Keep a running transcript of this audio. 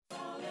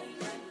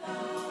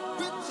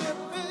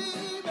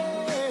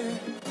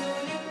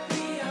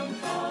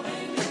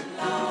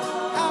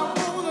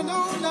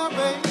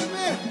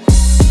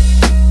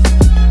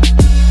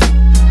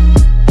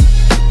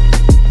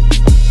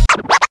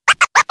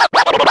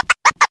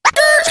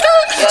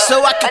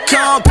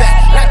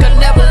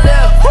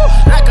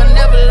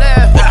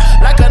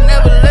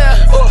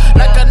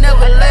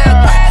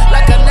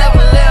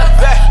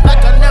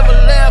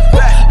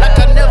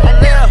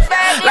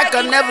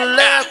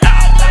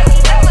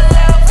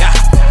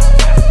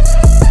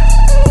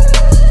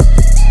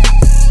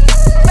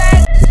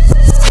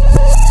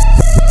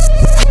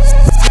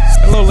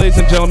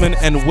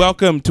gentlemen, and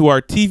welcome to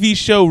our TV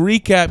show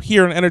recap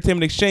here on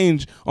Entertainment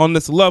Exchange on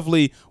this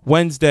lovely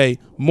Wednesday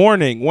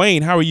morning.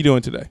 Wayne, how are you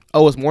doing today?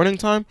 Oh, it's morning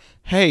time?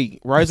 Hey,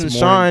 rise and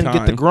shine,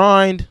 get the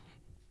grind.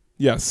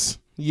 Yes.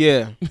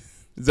 Yeah.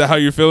 Is that how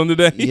you're feeling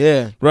today?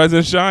 Yeah. Rise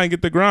and shine,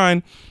 get the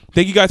grind.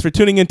 Thank you guys for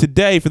tuning in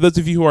today. For those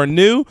of you who are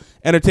new,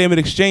 Entertainment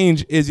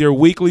Exchange is your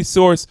weekly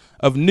source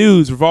of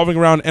news revolving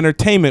around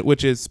entertainment,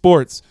 which is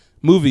sports,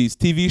 movies,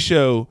 TV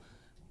show,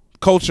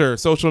 culture,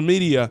 social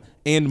media,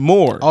 and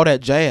more. All that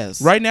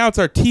jazz. Right now, it's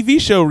our TV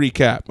show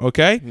recap,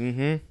 okay?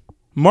 Mm-hmm.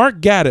 Mark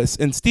Gatiss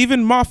and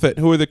Stephen Moffat,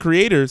 who are the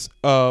creators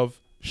of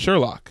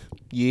Sherlock.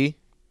 Yeah.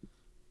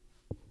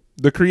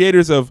 The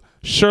creators of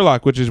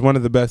Sherlock, which is one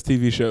of the best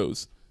TV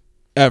shows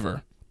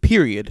ever.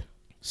 Period.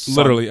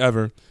 Literally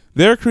ever.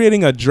 They're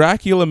creating a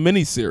Dracula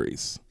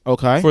miniseries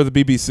Okay. for the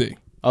BBC.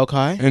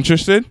 Okay.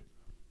 Interested?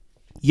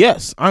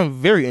 Yes, I'm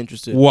very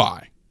interested.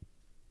 Why?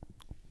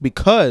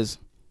 Because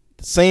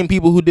the same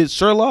people who did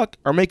Sherlock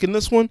are making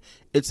this one.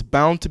 It's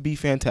bound to be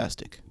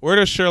fantastic. Where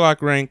does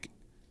Sherlock rank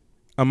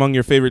among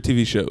your favorite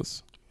TV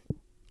shows?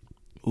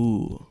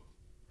 Ooh.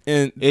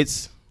 And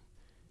Is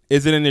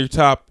it in your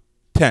top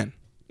 10?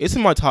 It's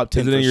in my top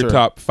 10 Is it in for your sure.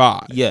 top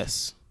 5?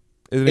 Yes.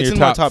 Is it It's in in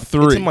your my top top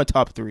 3? It's in my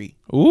top 3.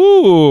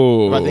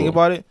 Ooh. If I think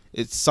about it,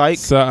 it's Psych,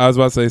 So, I was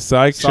about to say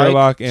Psych,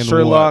 Sherlock, and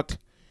Sherlock,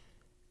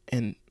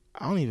 and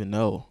I don't even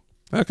know.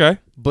 what? Okay.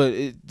 But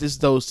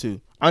just those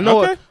two. I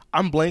know Okay.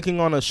 I'm blanking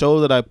on a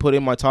show that I put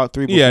in my top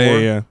 3 before.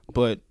 Yeah.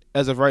 But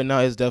as of right now,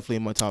 it's definitely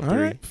in my top 3. All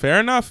right. Fair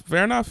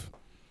enough.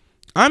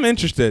 I'm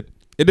interested.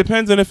 It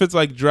depends on if it's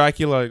like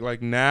Dracula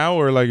like now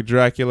or like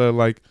Dracula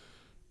like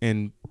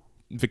in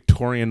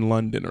Victorian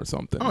London or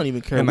something. I don't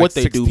even care in, what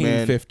like, they do,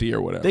 man. 1650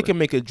 or whatever. They can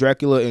make a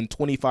Dracula in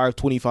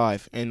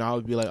 25, and I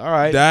would be like, all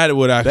right. That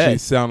would actually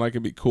bet. sound like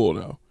it'd be cool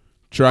though.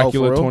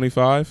 Dracula for real?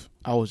 25?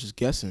 I was just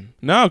guessing.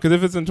 No, because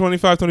if it's in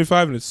 25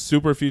 and it's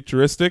super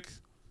futuristic,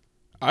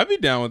 I'd be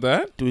down with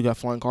that. Do we got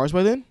flying cars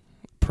by then?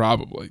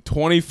 Probably.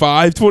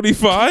 25?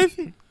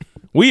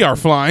 We are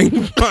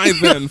flying by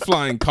then,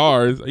 flying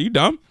cars. Are you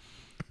dumb?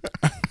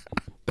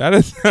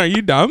 Are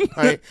you dumb?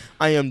 I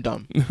am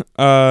dumb.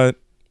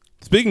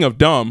 Speaking of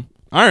dumb,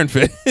 Iron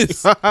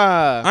Fist.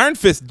 Iron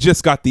Fist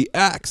just got the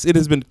axe. It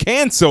has been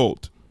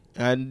canceled.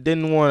 I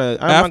didn't want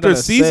to. After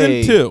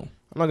season 2.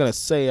 I'm not going to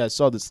say I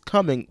saw this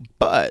coming,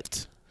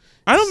 but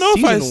I don't know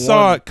if I Season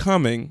saw one- it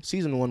coming.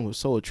 season 1 was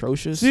so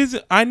atrocious.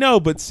 I know,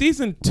 but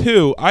season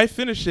 2, I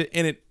finished it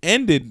and it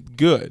ended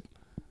good.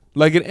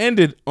 Like it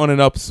ended on an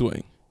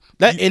upswing.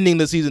 That ending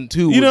to season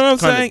 2 was You know what I'm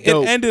kinda saying?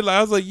 dope. It ended. I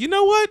was like, you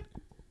know what?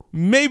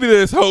 Maybe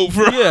there's hope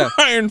for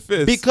Iron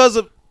Fist. Because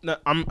of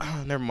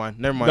never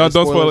mind. Don't Spoilers.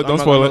 spoil it. Don't I'm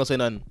spoil not it. gonna say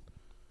nothing.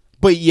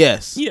 But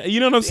yes, Yeah, you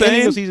know what I'm the ending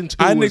saying? of season 2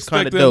 I didn't was expect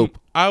kind of dope.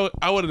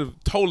 I would have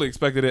totally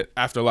expected it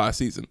after last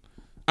season.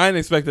 I didn't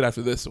expect it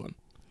after this one.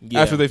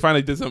 Yeah. After they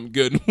finally did something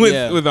good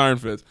with Iron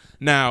Fist.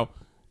 Now,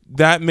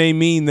 that may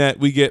mean that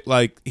we get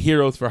like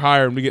Heroes for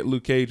Hire and we get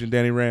Luke Cage and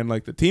Danny Rand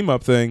like the team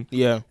up thing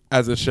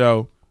as a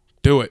show.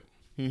 Do it.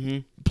 Mm-hmm.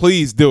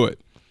 Please do it.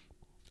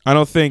 I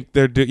don't think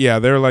they're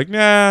like,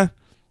 nah,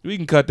 we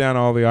can cut down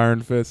all the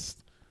Iron Fists.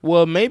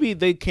 Well, maybe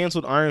they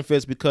canceled Iron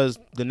Fist because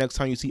the next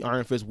time you see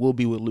Iron Fist will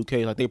be with Luke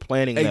Cage. Like they're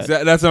planning that.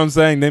 Exactly. That's what I'm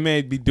saying. They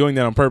may be doing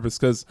that on purpose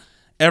because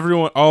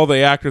all the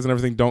actors and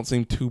everything don't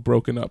seem too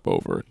broken up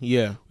over it.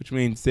 Yeah. Which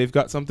means they've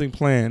got something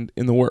planned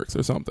in the works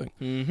or something.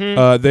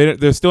 Mm-hmm.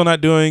 They're still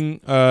not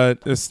doing.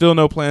 There's still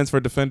no plans for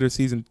Defender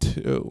season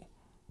 2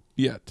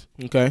 yet.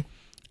 Okay.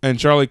 And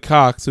Charlie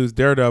Cox, who's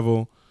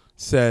Daredevil,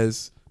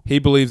 says he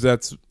believes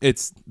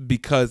it's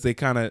because they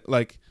kind of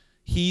like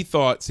he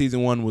thought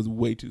season 1 was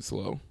way too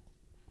slow.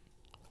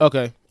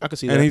 Okay, I can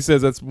see that. And he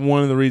says that's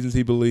one of the reasons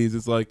he believes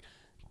it's like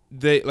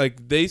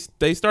they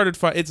started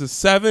fight. It's a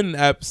 7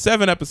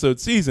 episode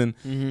season,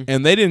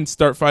 and they didn't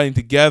start fighting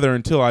together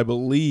until I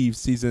believe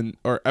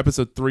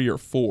episode 3 or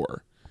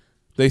 4.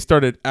 They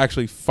started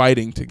actually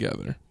fighting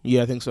together.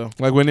 Yeah, I think so.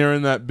 Like when they were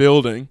in that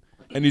building,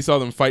 and you saw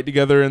them fight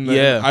together.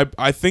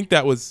 I think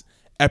that was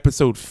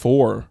episode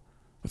 4,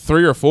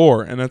 3 or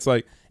 4, and it's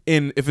like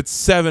if it's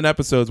 7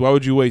 episodes, why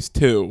would you waste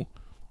 2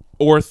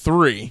 or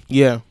 3?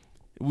 Yeah.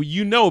 Well,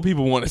 you know what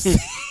people want to see.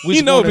 We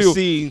just want to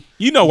see.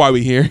 You know why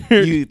we here.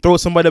 You throw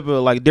somebody up,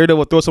 like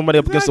Daredevil throw somebody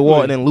up against the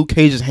wall, and then Luke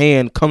Cage's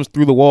hand comes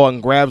through the wall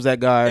and grabs that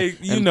guy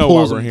and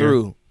pulls him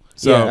through.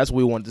 So yeah, that's what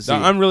we wanted to see.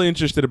 I'm really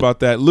interested about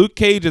that. Luke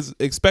Cage is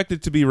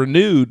expected to be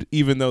renewed,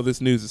 even though this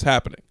news is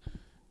happening.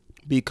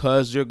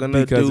 Because you're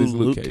gonna do he's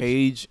Luke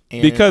Cage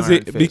and because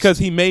Iron Fist. because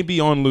he may be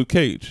on Luke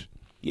Cage.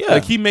 Yeah,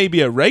 like he may be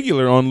a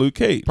regular on Luke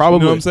Cage. Probably.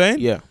 You know what I'm saying?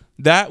 Yeah,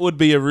 that would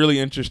be a really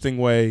interesting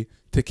way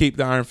to keep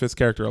the Iron Fist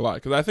character alive,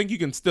 because I think you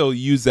can still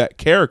use that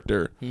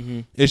character.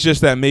 Mm-hmm. It's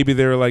just that maybe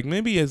they were like,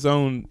 maybe his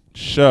own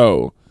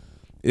show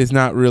is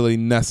not really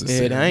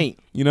necessary. It ain't.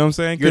 You know what I'm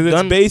saying? You're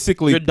Because it's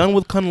basically you're done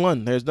with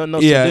Kunlun. There's nothing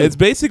else yeah, to do. it's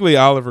basically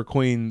Oliver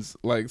Queen's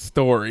like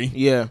story.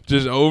 Yeah,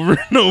 just over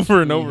and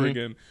over and over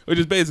again, which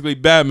is basically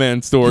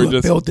Batman's story. You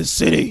just built the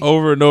city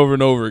over and over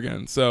and over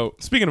again. So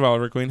speaking of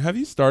Oliver Queen, have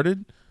you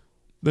started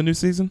the new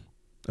season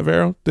of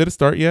Arrow? Did it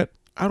start yet?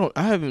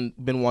 I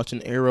haven't been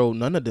watching Arrow.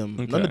 None of them.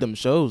 Okay. None of them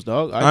shows,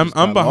 dog.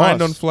 I'm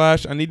behind on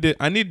Flash.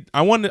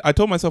 I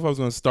told myself I was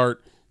going to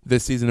start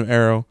this season of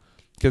Arrow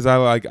because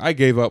I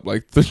gave up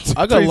like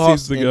I got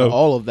lost in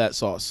all of that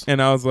sauce,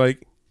 and I was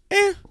like,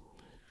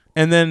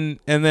 and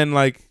then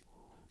like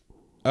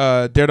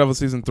Daredevil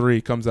season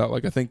 3 comes out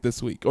like I think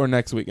this week or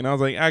next week, and I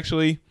was like,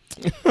 actually,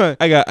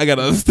 I got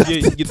other stuff.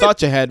 You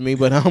thought you had me,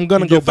 but I'm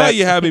gonna go back. You thought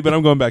you had me, but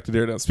I'm going back to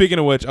Daredevil. Speaking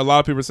of which, a lot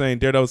of people are saying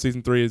Daredevil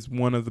season 3 is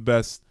one of the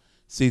best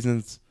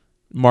seasons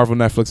Marvel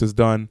Netflix has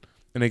done,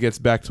 and it gets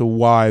back to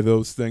why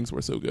those things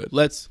were so good.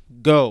 Let's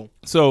go.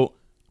 So,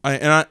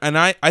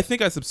 I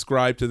think I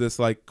subscribe to this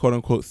like quote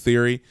unquote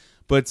theory,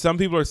 but some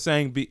people are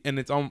saying, and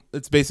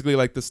it's basically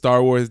like the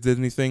Star Wars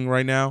Disney thing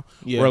right now,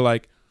 where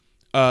like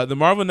the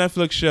Marvel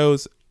Netflix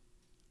shows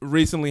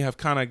recently have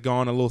kind of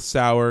gone a little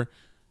sour,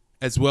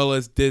 as well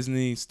as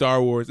Disney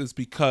Star Wars, is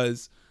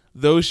because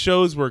those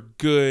shows were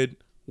good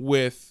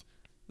with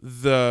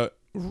the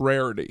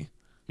rarity.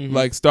 Mm-hmm.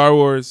 Like Star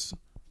Wars,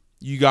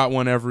 you got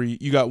one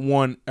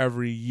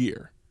every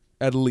year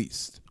at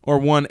least, or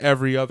one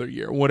every other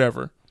year,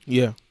 whatever.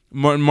 Yeah.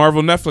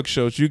 Marvel Netflix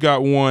shows, you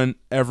got one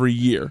every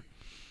year,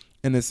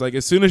 and it's like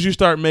as soon as you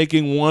start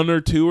making one or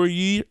two a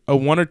year,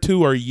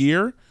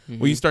 mm-hmm.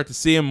 where you start to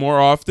see them more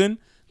often,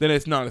 then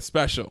it's not a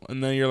special,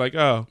 and then you're like,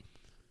 oh,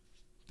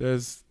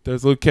 there's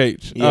Luke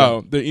Cage. Yeah.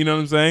 Oh, you know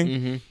what I'm saying?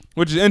 Mm-hmm.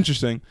 Which is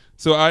interesting.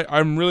 So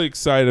I'm really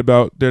excited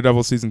about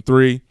Daredevil season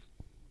 3.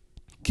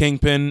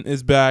 Kingpin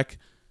is back.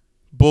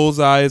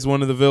 Bullseye is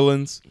one of the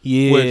villains.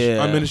 Yeah,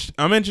 which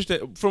I'm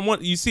interested. From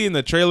what you see in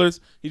the trailers,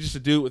 he's just a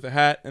dude with a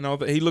hat and all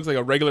that. He looks like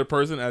a regular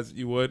person, as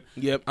you would.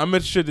 Yep. I'm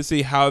interested to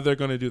see how they're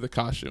going to do the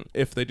costume,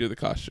 if they do the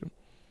costume.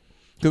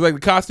 Because like the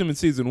costume in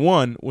season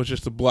 1 was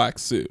just a black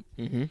suit,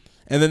 mm-hmm.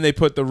 and then they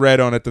put the red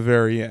on at the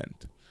very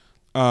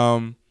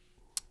end.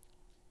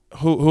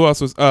 Who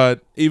else was?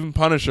 Even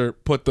Punisher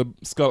put the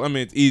skull. I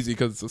mean, it's easy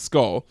because it's a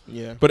skull.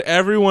 Yeah. But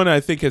everyone, I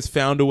think, has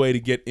found a way to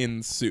get in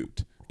the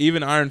suit.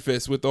 Even Iron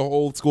Fist with the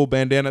old school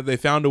bandana, they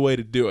found a way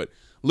to do it.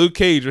 Luke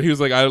Cage, he was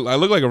like, I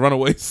look like a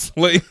runaway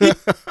slave.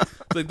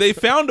 Like they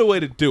found a way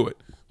to do it.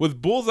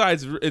 With Bullseye,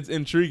 it's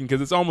intriguing because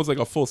it's almost like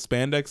a full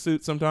spandex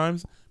suit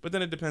sometimes. But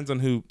then it depends on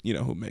who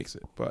makes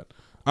it. But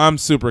I'm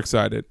super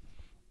excited.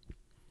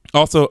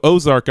 Also,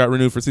 Ozark got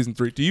renewed for season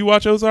 3. Do you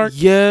watch Ozark?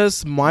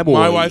 Yes, my boy.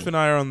 My wife and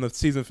I are on the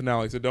season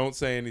finale, so don't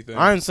say anything.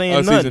 I ain't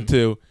saying nothing. Season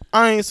 2.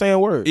 I ain't saying a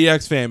word.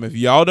 EX fam, if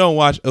y'all don't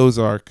watch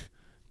Ozark,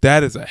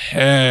 that is a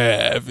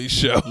heavy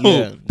show.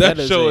 Yeah, that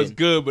show is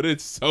good, but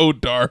it's so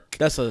dark.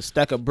 That's a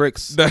stack of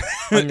bricks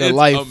on your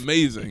life. It's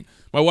amazing.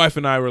 My wife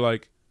and I were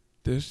like,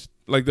 this.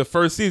 Like the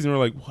first season, we're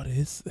like, what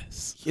is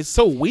this? It's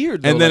so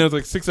weird, though. And then it was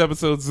like 6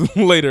 episodes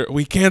later,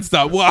 we can't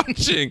stop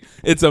watching.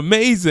 It's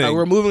amazing.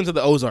 We're moving to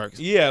the Ozarks.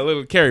 Yeah,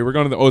 little Carrie, we're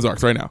going to the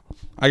Ozarks right now.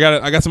 I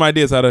got some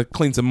ideas how to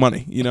clean some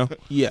money,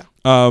 Yeah.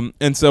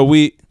 And so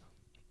I'm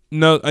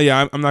not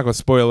gonna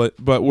spoil it,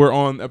 but we're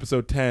on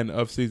episode 10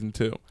 of season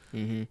 2.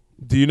 Mm-hmm.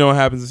 Do you know what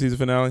happens in season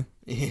finale?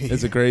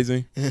 Is it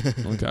crazy?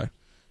 Okay.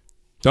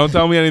 Don't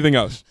tell me anything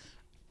else.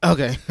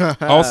 Okay.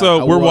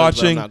 Also, we're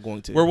watching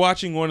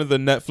one of the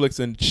Netflix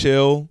and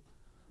Chill,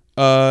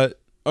 or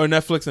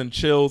Netflix and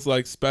Chill's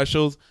like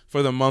specials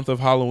for the month of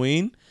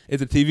Halloween.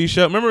 It's a TV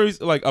show. Remember,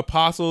 like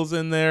Apostle's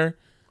in there.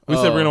 We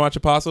said we're gonna watch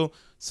Apostle.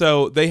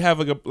 So they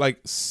have like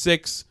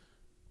 6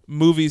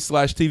 movies /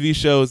 TV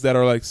shows that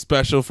are like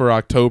special for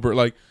October,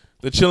 like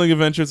The Chilling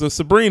Adventures of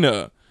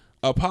Sabrina,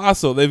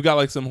 Apostle. They've got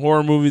like some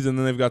horror movies, and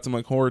then they've got some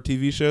like horror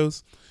TV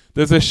shows.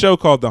 There's a show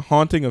called The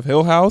Haunting of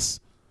Hill House.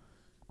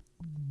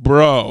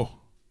 Bro.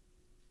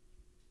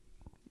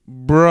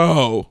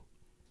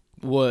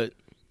 What?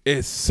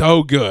 It's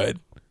so good.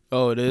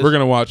 Oh, it is? We're going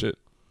to watch it.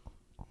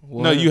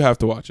 What? No, you have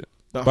to watch it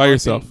by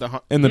yourself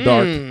in the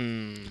dark.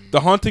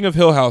 The Haunting of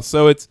Hill House.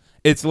 So it's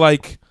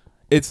like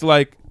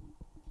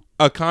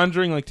a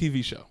Conjuring like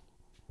TV show.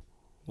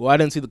 Well, I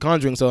didn't see The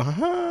Conjuring, so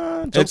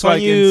it's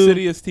like an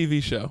Insidious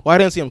TV show. Well, I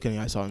didn't see him.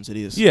 I saw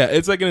Insidious. Yeah,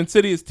 it's like an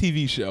Insidious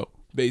TV show,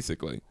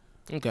 basically.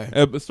 Okay.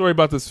 A story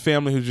about this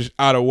family who's just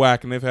out of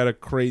whack, and they've had a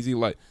crazy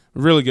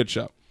really good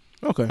show.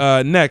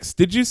 Okay. Next,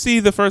 did you see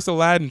the first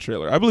Aladdin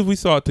trailer? I believe we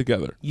saw it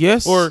together.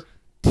 Yes. Or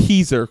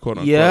teaser, quote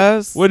unquote.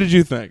 Yes. What did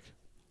you think?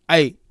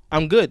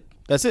 I'm good.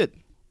 That's it.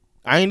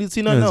 I ain't need to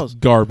see nothing else.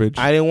 Garbage.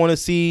 I didn't want to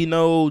see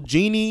no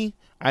genie.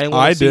 I didn't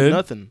want to see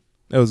nothing.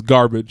 That was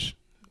garbage.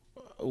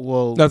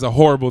 Well, that's a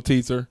horrible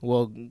teaser.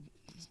 Well,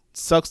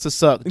 sucks to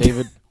suck,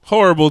 David.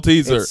 Horrible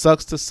teaser. It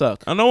sucks to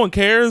suck. No one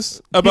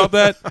cares about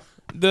that.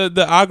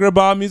 the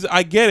Agrabah music,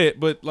 I get it,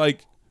 but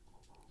like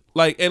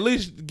at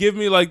least give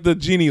me like the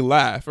genie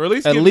laugh, or at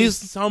least give me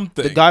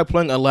something. The guy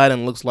playing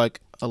Aladdin looks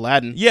like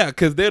Aladdin. Yeah,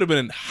 because they'd have been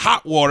in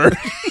hot water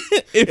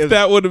if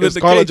that would have been the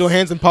Scarlett case.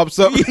 Johansson pops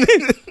up.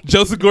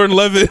 Joseph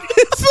Gordon-Levitt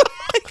is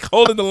like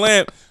holding the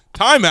lamp.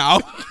 Time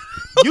out.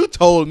 You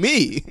told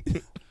me.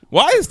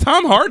 Why is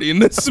Tom Hardy in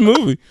this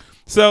movie?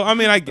 So I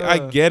mean, I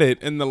get it,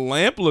 and the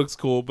lamp looks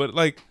cool, but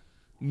like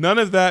none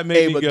of that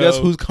made me go. But guess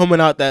who's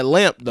coming out that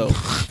lamp though?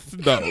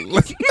 No,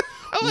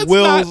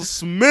 Will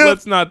Smith.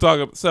 Let's not talk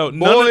about. So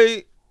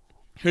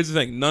Here's the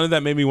thing. None of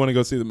that made me want to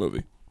go see the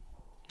movie.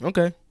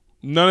 Okay.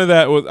 None of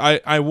that was.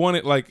 I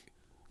wanted, like,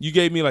 you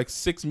gave me like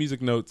 6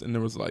 music notes, and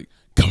there was like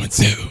coming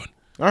soon.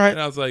 All right. And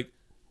I was like,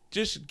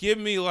 just give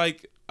me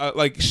like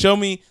show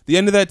me the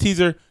end of that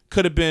teaser.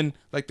 Could have been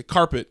like the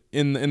carpet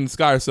in the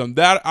sky or something.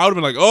 That I would have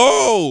been like,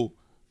 oh,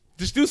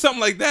 just do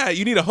something like that.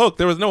 You need a hook.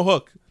 There was no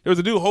hook. There was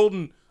a dude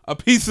holding a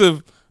piece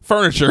of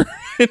furniture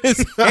in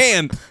his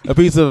hand. A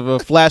piece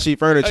of flashy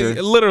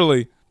furniture.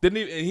 Literally. Didn't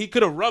even, he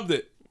could have rubbed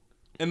it.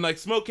 And like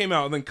smoke came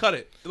out and then cut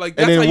it. Like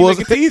that's how you make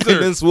a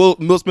teaser. And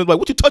then Will Smith like,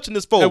 what you touching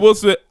this for? And Will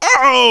Smith,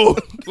 oh,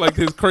 like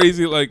his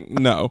crazy, like,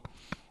 no.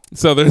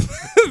 So there's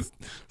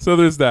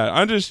that.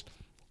 I'm just,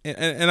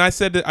 and I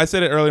said it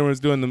earlier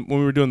when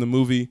we were doing the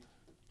movie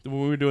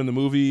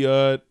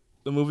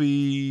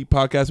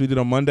podcast we did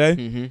on Monday.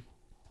 Mm-hmm.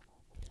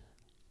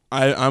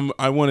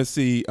 I want to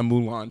see a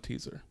Mulan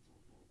teaser.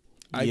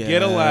 I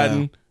get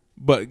Aladdin,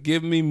 but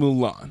give me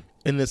Mulan.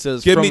 And it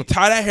says,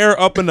 tie that hair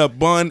up in a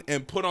bun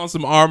and put on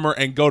some armor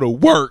and go to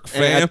work,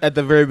 fam. At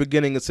the very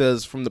beginning, it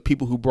says, from the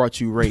people who brought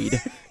you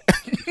Raid.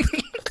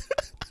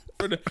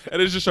 And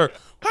it's just her.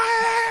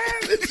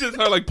 It's just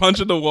her like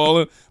punching the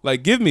wall.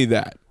 Like, give me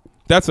that.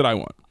 That's what I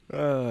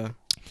want.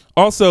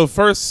 Also,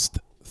 first,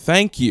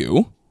 thank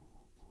you,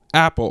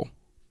 Apple.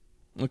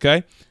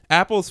 Okay?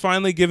 Apple's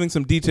finally giving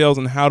some details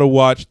on how to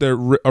watch their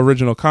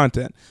original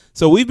content.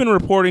 So we've been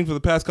reporting for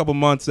the past couple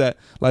months that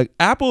like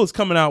Apple is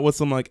coming out with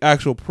some like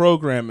actual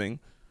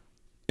programming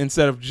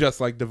instead of just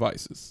like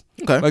devices.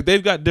 Okay. Like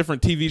they've got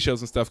different TV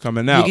shows and stuff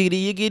coming out.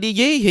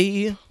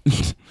 Yiggity.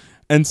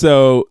 And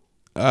so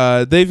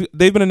they've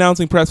been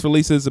announcing press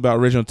releases about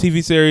original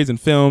TV series and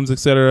films,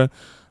 etc.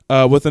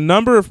 With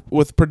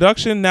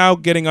production now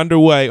getting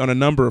underway on a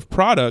number of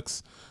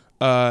products,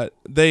 per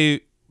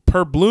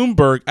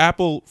Bloomberg,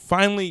 Apple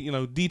finally,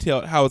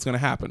 detailed how it's going to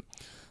happen.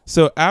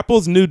 So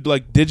Apple's new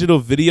like digital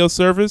video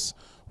service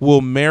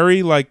will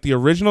marry like the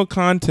original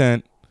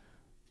content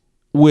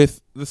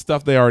with the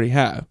stuff they already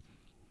have.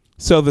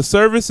 So the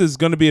service is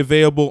going to be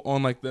available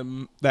on like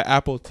the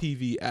Apple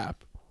TV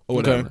app or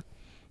whatever.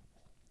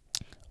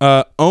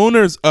 Okay.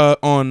 Owners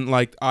on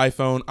like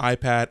iPhone,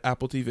 iPad,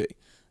 Apple TV.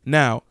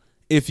 Now,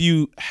 if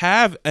you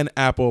have an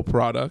Apple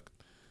product,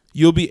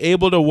 you'll be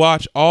able to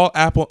watch all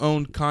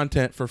Apple-owned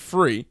content for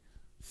free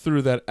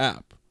through that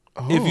app.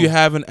 If you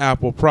have an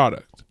Apple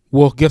product.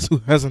 Well, guess who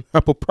has an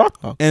Apple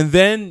product? And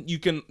then you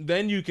can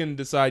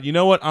decide, you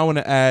know what, I want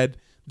to add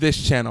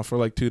this channel for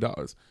like $2.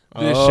 This shit,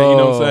 you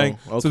know what I'm saying?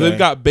 Okay. So they've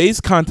got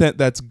base content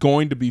that's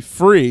going to be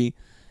free,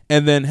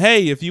 and then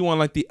hey, if you want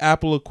like the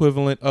Apple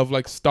equivalent of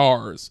like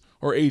Stars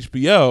or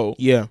HBO,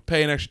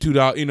 pay an extra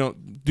 $2,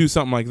 do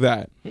something like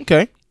that.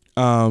 Okay.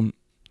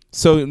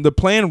 So the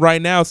plan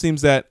right now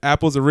seems that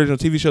Apple's original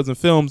TV shows and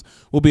films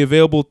will be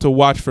available to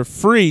watch for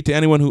free to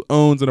anyone who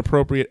owns an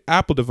appropriate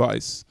Apple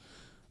device.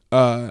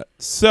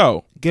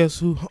 So guess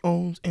who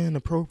owns an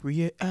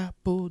appropriate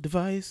Apple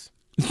device?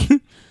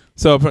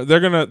 So they're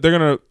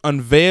gonna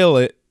unveil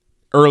it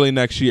early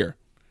next year.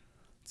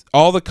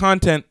 All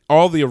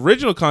the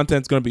original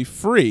content is gonna be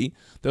free.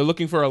 They're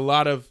looking for a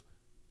lot of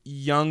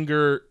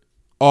younger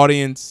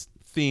audience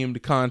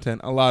themed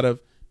content, a lot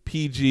of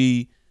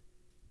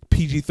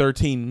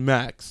PG-13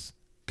 max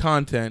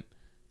content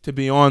to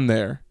be on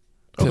there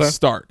to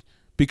start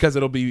because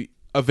it'll be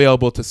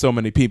available to so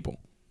many people.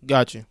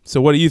 Gotcha.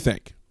 So what do you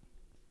think?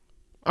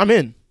 I'm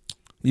in.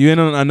 You in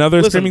on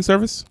another streaming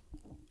service?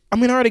 I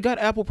mean, I already got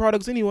Apple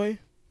products anyway.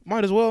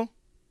 Might as well.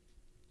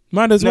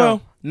 Now,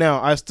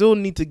 I still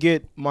need to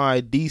get my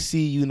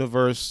DC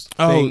Universe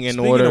thing in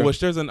order. Speaking of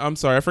which, I'm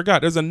sorry, I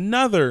forgot. There's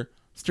another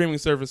streaming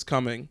service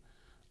coming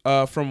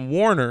from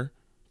Warner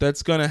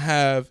that's going to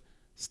have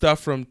stuff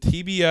from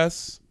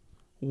TBS,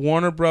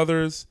 Warner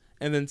Brothers,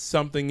 and then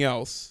something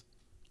else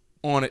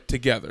on it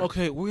together.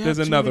 Okay, there's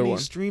another one.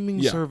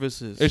 Streaming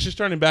services. It's just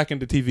turning back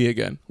into TV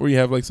again, where you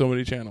have like so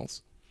many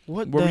channels.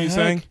 What were you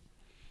saying?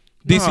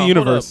 Nah, DC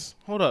Universe.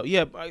 Hold up.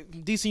 Yeah,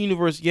 DC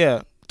Universe.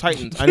 Yeah,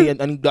 Titans. I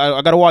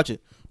gotta watch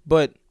it.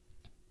 But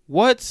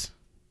what?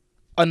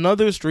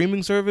 Another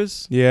streaming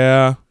service?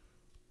 Yeah.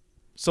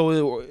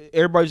 So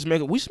everybody just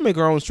we should make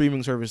our own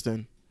streaming service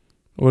then.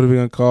 What are we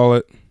gonna call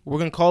it? We're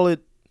gonna call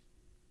it.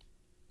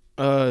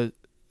 No,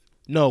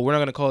 we're not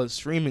gonna call it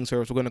streaming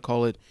service. We're gonna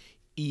call it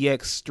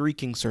EX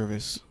streaking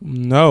service.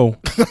 No.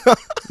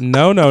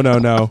 No.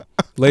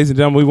 Ladies and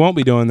gentlemen, we won't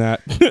be doing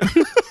that.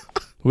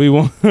 We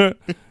won't.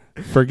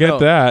 Forget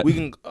that. We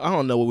can. I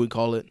don't know what we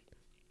call it.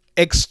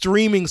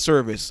 Extreming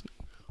service.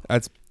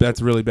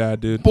 That's really bad,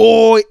 dude.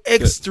 Boy,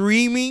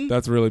 extreming.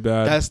 That's really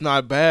bad. That's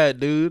not bad,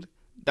 dude.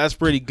 That's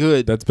pretty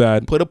good. That's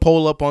bad. Put a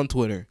poll up on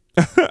Twitter.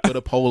 Put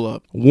a poll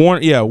up.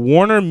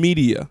 Warner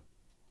Media.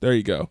 There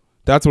you go.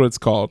 That's what it's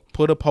called.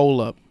 Put a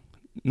poll up.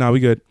 No, we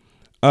good.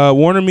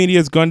 Warner Media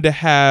is going to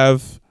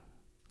have.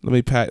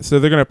 So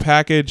they're going to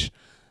package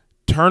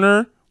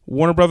Turner,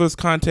 Warner Brothers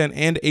content,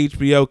 and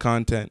HBO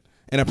content.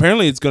 And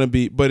apparently it's going to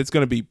be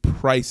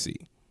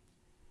pricey.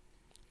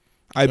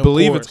 I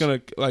believe it's going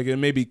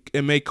to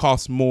it may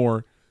cost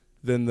more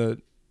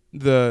than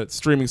the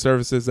streaming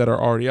services that are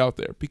already out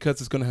there because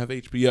it's going to have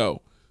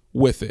HBO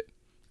with it.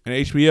 And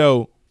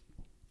HBO,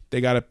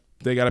 they gotta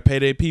pay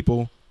their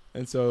people,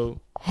 and so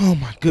Oh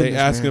my goodness, they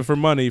asking man. for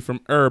money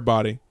from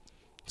everybody.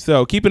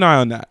 So keep an eye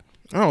on that.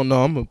 I don't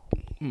know. I'm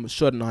gonna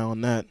shut an eye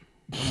on that.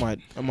 I might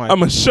I'm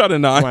gonna shut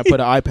an I eye. might put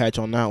an eye patch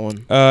on that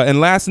one.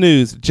 And last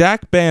news: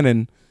 Jack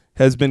Bannon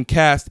has been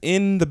cast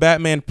in the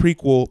Batman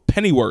prequel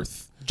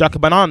Pennyworth. Jack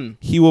Banan.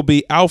 He will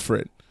be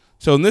Alfred.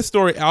 So in this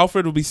story,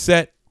 Alfred will be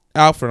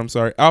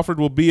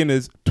in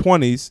his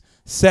 20s,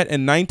 set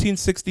in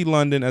 1960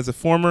 London as a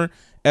former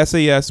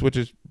SAS, which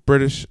is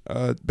British,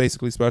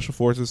 basically Special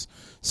Forces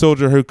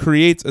soldier who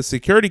creates a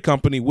security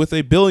company with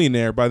a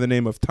billionaire by the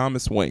name of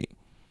Thomas Wayne.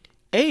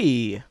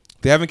 Hey.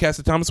 They haven't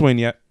casted Thomas Wayne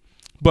yet,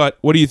 but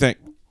what do you think?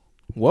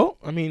 Well,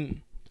 I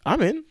mean,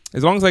 I'm in.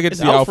 As long as I get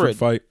It's to the Alfred Alfred.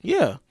 fight.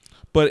 Yeah.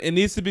 But it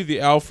needs to be the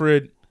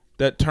Alfred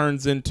that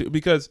turns into,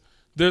 because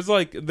there's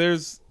like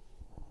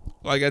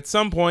at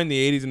some point in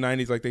the 80s and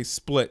 90s, like they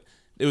split.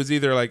 It was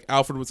either like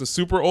Alfred was a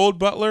super old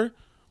butler,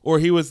 or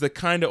he was the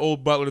kind of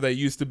old butler that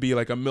used to be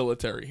like a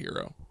military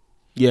hero.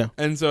 Yeah.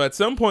 And so at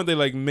some point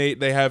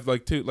they have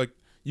like two, like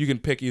you can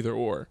pick either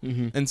or.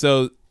 Mm-hmm. And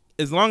so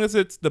as long as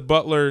it's the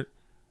butler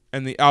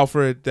and the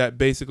Alfred that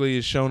basically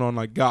is shown on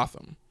like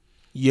Gotham.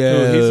 Yeah.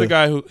 So he's the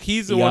guy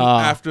he's the one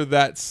Yeah. after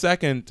the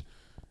second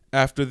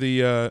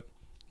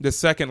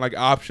like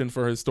option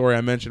for his story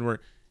I mentioned, where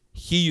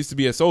he used to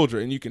be a soldier,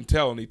 and you can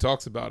tell, and he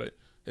talks about it.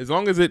 As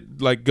long as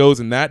it like goes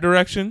in that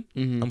direction,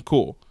 Mm-hmm. I'm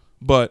cool.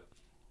 But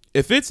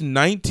if it's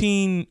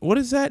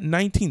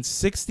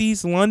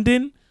 1960s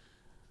London,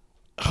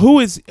 who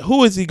is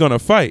he gonna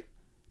fight?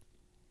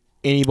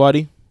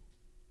 Anybody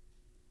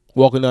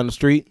walking down the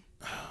street?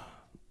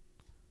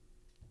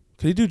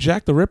 Could he do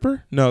Jack the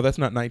Ripper? No, that's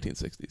not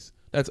 1960s.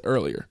 That's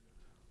earlier.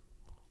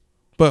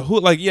 But who?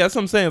 Like, yeah, that's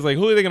what I'm saying. It's like,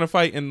 who are they gonna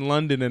fight in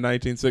London in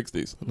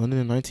 1960s? London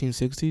in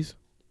 1960s?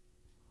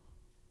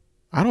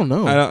 I don't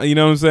know. You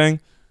know what I'm saying?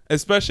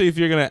 Especially if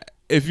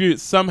you're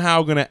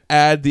somehow gonna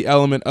add the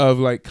element of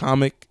like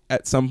comic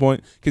at some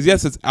point, because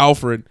yes, it's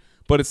Alfred,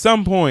 but at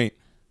some point,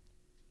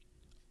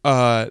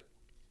 so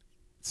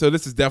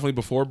this is definitely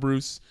before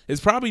Bruce.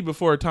 It's probably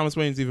before Thomas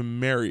Wayne's even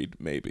married,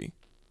 maybe,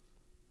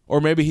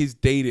 or maybe he's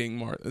dating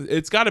Martha.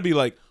 It's got to be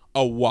like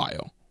a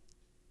while.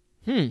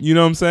 You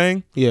know what I'm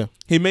saying? Yeah.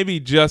 He maybe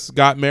just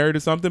got married or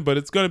something, but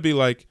it's gonna be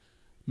like,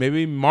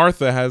 maybe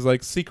Martha has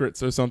like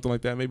secrets or something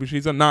like that. Maybe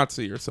she's a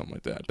Nazi or something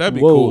like that. That'd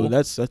be cool.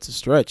 That's a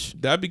stretch.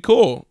 That'd be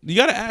cool. You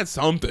got to add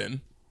something.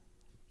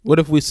 What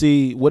if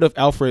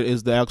Alfred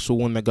is the actual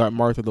one that got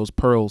Martha those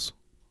pearls?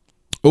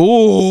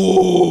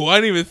 Ooh, I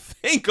didn't even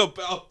think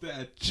about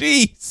that.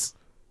 Jeez.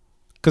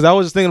 Because I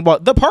was just thinking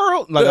about the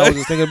pearl. Like, I was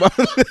just thinking about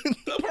The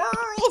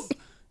pearls.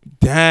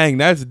 Dang,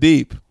 that's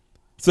deep.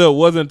 So it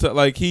wasn't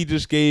like he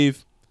just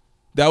gave,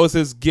 that was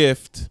his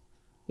gift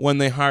when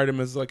they hired him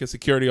as like a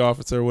security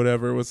officer or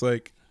whatever. It was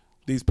like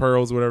these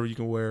pearls, whatever you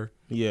can wear.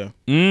 Yeah.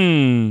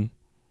 Hey,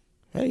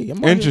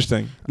 I'm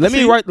interesting. Let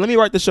me write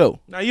the show.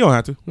 No, you don't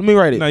have to. Let me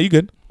write it. No, you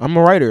good. I'm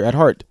a writer at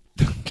heart.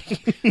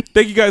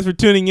 Thank you guys for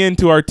tuning in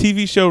to our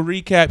TV show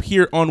recap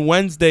here on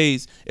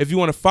Wednesdays. If you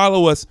want to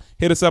follow us,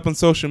 hit us up on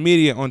social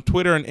media on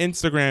Twitter and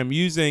Instagram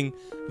using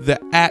the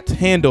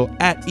 @handle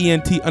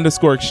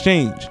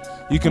 @ENT_exchange.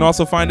 You can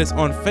also find us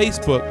on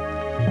Facebook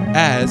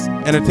as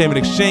Entertainment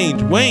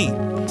Exchange. Wayne,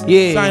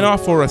 Yeah. sign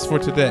off for us for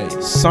today.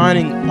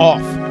 Signing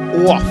off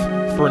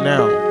for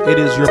now. It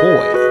is your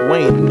boy,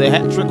 Wayne, the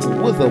hat trick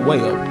with a way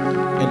up.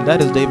 And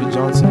that is David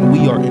Johnson.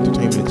 We are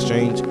Entertainment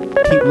Exchange.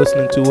 Keep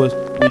listening to us.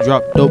 We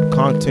drop dope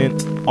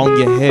content on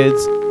your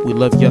heads. We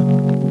love ya.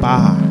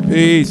 Bye.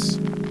 Peace.